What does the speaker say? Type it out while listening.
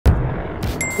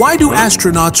Why do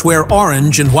astronauts wear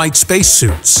orange and white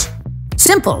spacesuits?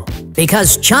 Simple,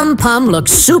 because ChumPum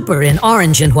looks super in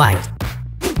orange and white.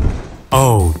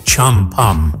 Oh,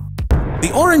 ChumPum.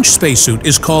 The orange spacesuit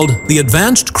is called the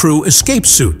Advanced Crew Escape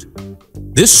Suit.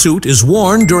 This suit is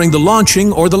worn during the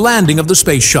launching or the landing of the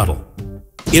space shuttle.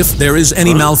 If there is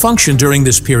any malfunction during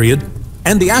this period,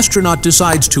 and the astronaut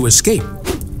decides to escape,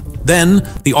 then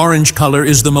the orange color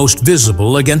is the most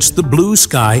visible against the blue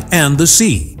sky and the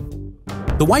sea.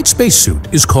 The white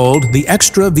spacesuit is called the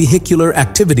Extravehicular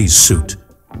Activities suit.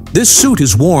 This suit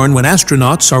is worn when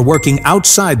astronauts are working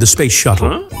outside the space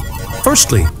shuttle.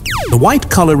 Firstly, the white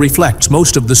color reflects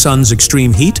most of the sun's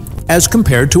extreme heat as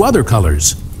compared to other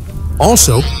colors.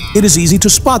 Also, it is easy to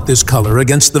spot this color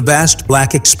against the vast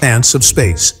black expanse of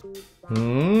space.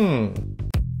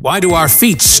 Why do our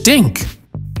feet stink?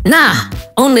 Nah,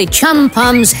 only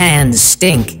ChumPum's hands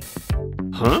stink.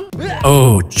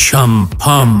 Oh,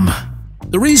 ChumPum.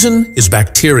 The reason is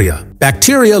bacteria.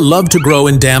 Bacteria love to grow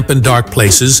in damp and dark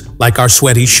places, like our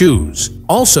sweaty shoes.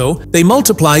 Also, they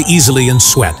multiply easily in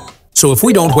sweat. So if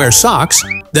we don't wear socks,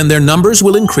 then their numbers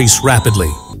will increase rapidly.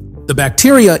 The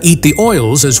bacteria eat the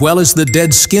oils as well as the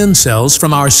dead skin cells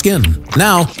from our skin.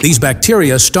 Now, these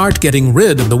bacteria start getting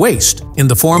rid of the waste in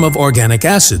the form of organic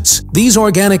acids. These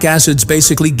organic acids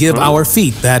basically give our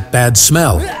feet that bad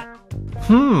smell.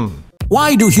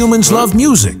 Why do humans love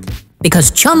music?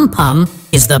 Because ChumPum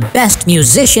is the best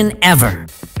musician ever.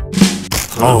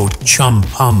 Oh,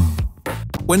 ChumPum.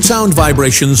 When sound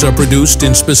vibrations are produced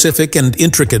in specific and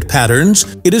intricate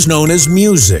patterns, it is known as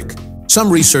music.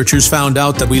 Some researchers found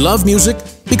out that we love music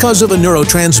because of a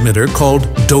neurotransmitter called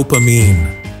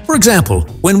dopamine. For example,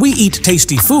 when we eat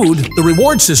tasty food, the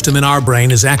reward system in our brain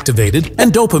is activated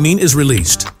and dopamine is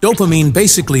released. Dopamine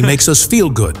basically makes us feel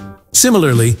good.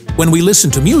 Similarly, when we listen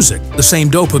to music, the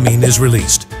same dopamine is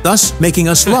released, thus making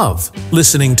us love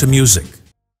listening to music.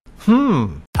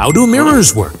 How do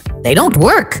mirrors work? They don't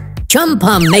work.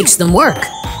 ChumPum makes them work.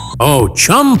 Oh,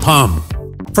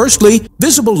 ChumPum. Firstly,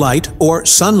 visible light, or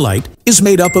sunlight, is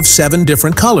made up of 7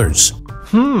 different colors.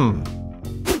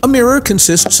 A mirror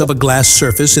consists of a glass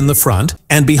surface in the front,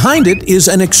 and behind it is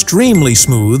an extremely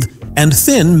smooth and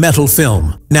thin metal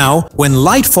film. Now, when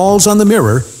light falls on the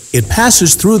mirror, it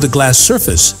passes through the glass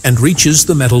surface and reaches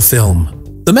the metal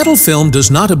film. The metal film does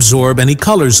not absorb any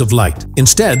colors of light.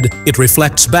 Instead, it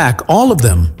reflects back all of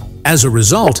them. As a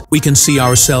result, we can see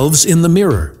ourselves in the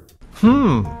mirror.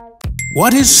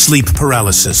 What is sleep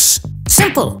paralysis?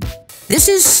 Simple. This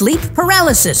is sleep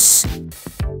paralysis.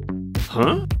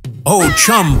 Oh,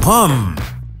 ChumPum.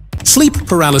 Sleep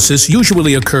paralysis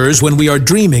usually occurs when we are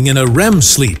dreaming in a REM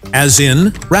sleep, as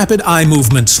in rapid eye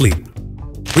movement sleep.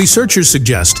 Researchers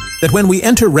suggest that when we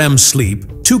enter REM sleep,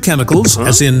 2 chemicals,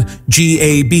 as in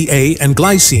GABA and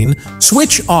glycine,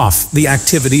 switch off the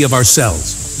activity of our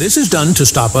cells. This is done to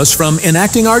stop us from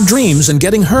enacting our dreams and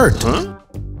getting hurt.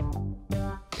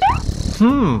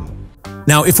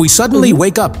 Now, if we suddenly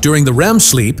wake up during the REM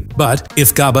sleep, but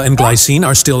if GABA and glycine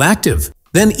are still active,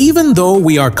 then even though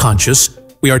we are conscious,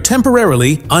 we are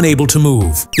temporarily unable to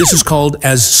move. This is called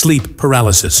as sleep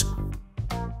paralysis.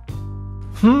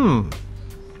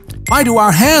 Why do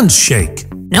our hands shake?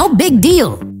 No big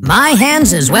deal. My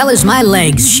hands as well as my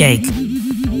legs shake.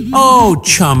 Oh,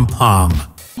 ChumPum.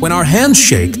 When our hands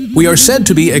shake, we are said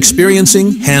to be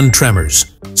experiencing hand tremors.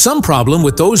 Some problem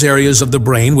with those areas of the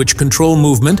brain which control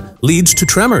movement leads to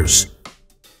tremors.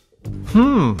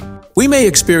 We may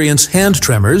experience hand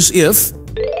tremors if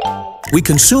we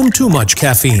consume too much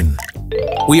caffeine.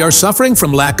 We are suffering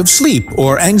from lack of sleep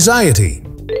or anxiety.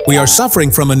 We are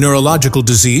suffering from a neurological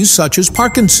disease such as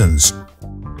Parkinson's.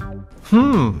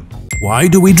 Why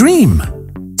do we dream?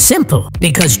 Simple,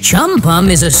 because ChumPum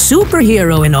is a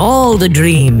superhero in all the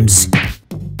dreams.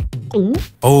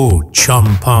 Oh,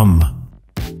 ChumPum.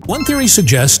 One theory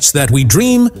suggests that we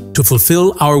dream to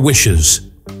fulfill our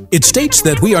wishes. It states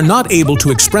that we are not able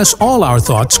to express all our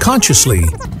thoughts consciously.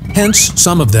 Hence,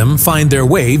 some of them find their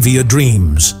way via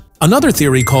dreams. Another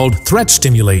theory called threat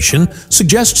stimulation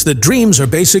suggests that dreams are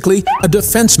basically a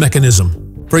defense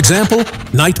mechanism. For example,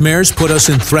 nightmares put us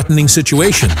in threatening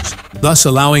situations, thus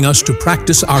allowing us to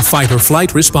practice our fight or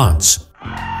flight response.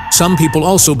 Some people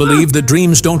also believe that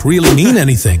dreams don't really mean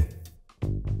anything.